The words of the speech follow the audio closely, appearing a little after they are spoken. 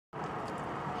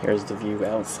Here's the view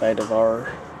outside of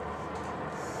our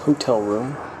hotel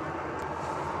room.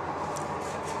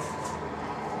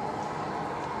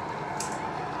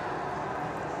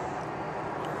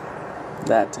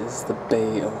 That is the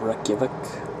Bay of Reykjavik.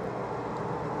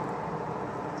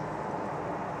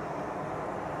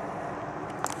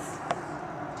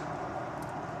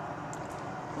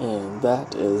 And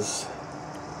that is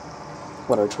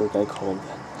what our tour guide called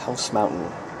House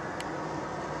Mountain.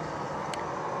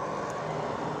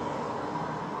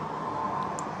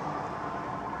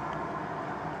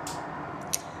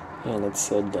 And it's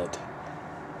said that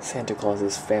Santa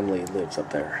Claus's family lives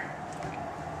up there.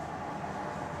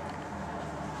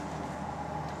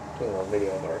 Doing a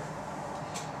video of our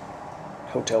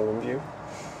hotel room view.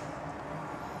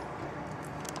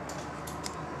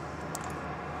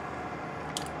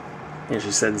 And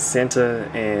she said Santa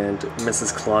and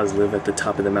Mrs. Claus live at the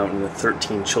top of the mountain with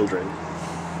 13 children.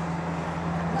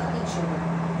 Naughty children.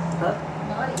 Huh?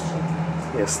 Naughty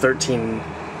children. Yes, 13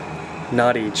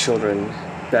 naughty children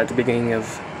that at the beginning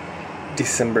of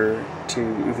December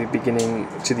to the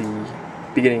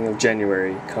beginning of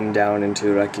January come down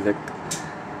into Reykjavik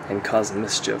and cause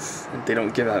mischief. They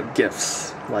don't give out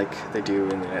gifts like they do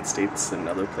in the United States and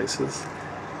other places.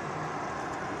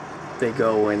 They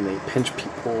go and they pinch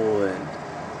people and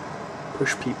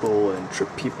push people and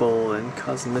trip people and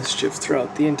cause mischief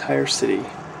throughout the entire city.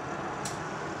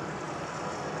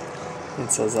 It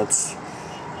says that's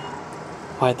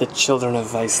why the children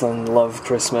of Iceland love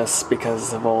Christmas,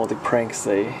 because of all the pranks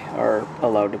they are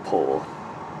allowed to pull.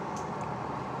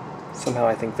 Somehow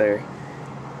I think they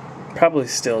probably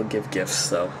still give gifts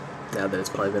though, now that it's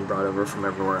probably been brought over from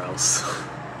everywhere else.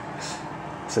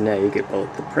 So now you get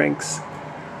both the pranks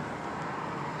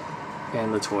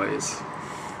and the toys.